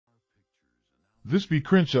This be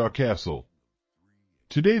Crenshaw Castle.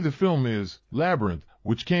 Today the film is Labyrinth,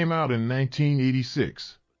 which came out in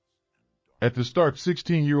 1986. At the start,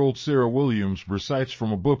 16-year-old Sarah Williams recites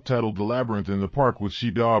from a book titled The Labyrinth in the park with she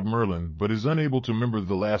dog Merlin, but is unable to remember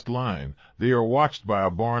the last line. They are watched by a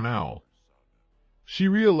barn owl. She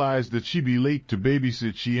realized that she be late to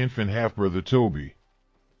babysit she infant half-brother Toby.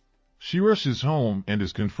 She rushes home and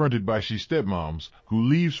is confronted by she stepmoms, who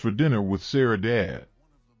leaves for dinner with Sarah dad.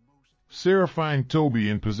 Sarah find Toby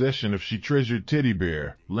in possession of she treasured teddy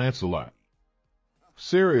bear, Lancelot.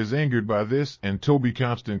 Sarah is angered by this and Toby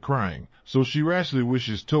constant crying, so she rashly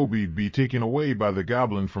wishes Toby be taken away by the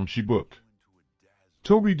goblin from she book.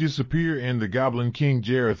 Toby disappear and the goblin king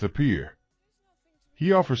Jareth appear.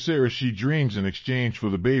 He offers Sarah she dreams in exchange for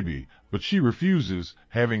the baby, but she refuses,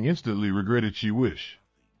 having instantly regretted she wish.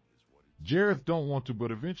 Jareth don't want to,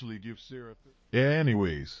 but eventually gives Sarah...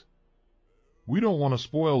 Anyways, we don't want to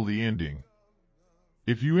spoil the ending.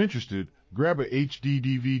 If you interested, grab a HD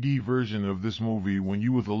DVD version of this movie when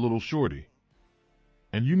you with a little shorty.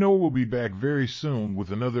 And you know we'll be back very soon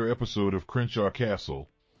with another episode of Crenshaw Castle.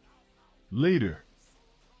 Later.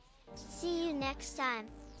 See you next time.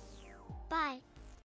 Bye.